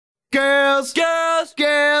Girls, girls,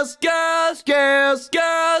 girls, girls, girls,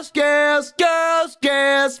 girls, girls, girls,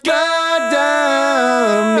 girls, girls,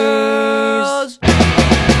 dummies. Girls,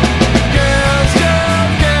 girls,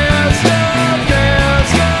 girls, girls,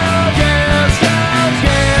 girls, girls, girls,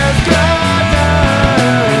 girls, girls,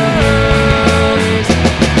 dummies.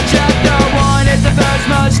 Chapter 1 is the first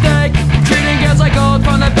mistake, treating girls like gold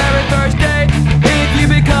from the very first day. If you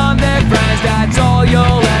become their friends, that's all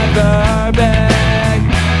you'll ever be.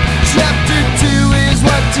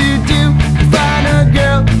 To do, find a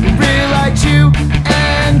girl who really likes you,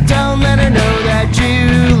 and don't let her know that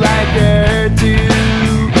you like her too.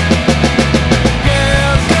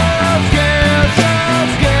 Girls, girls, girls,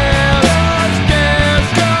 girls, girls, girls,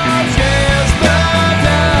 girls, girls, girls,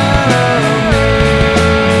 dummies.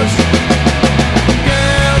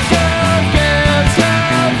 Girls, girls, girls,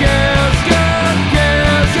 girls, girls, girls,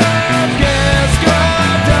 girls, girls, girls,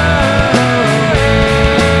 girls, dummies.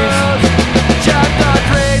 Chapter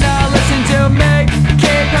 3.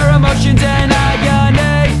 Emotions and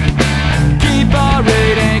agony. Keep on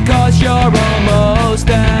reading, cause you're almost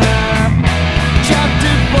there.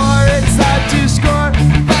 Chapter 4, it's time to score.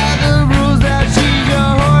 By the rules that she's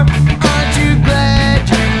your whore. Aren't you glad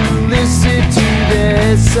you listened to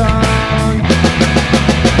this song?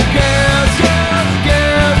 Girls, girls,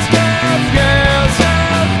 girls, girls, girls,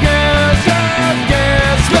 girls, girls,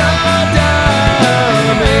 girls, girls,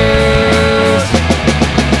 dummies.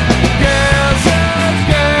 Girls, girls,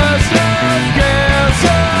 girls, girls, girls,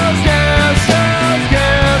 girls,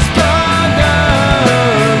 girls,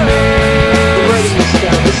 dummies. This is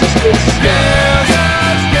good stuff. Girls,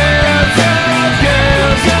 girls, girls,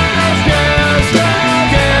 girls, girls, girls,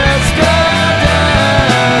 girls, dummies.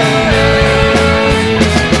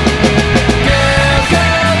 Girls,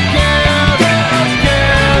 girls, girls,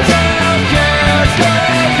 girls,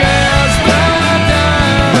 girls, girls,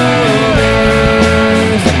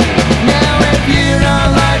 dummies. Now if you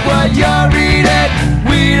don't like what you're reading,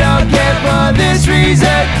 we don't care for this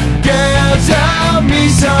reason. Girls, tell me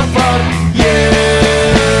some fun.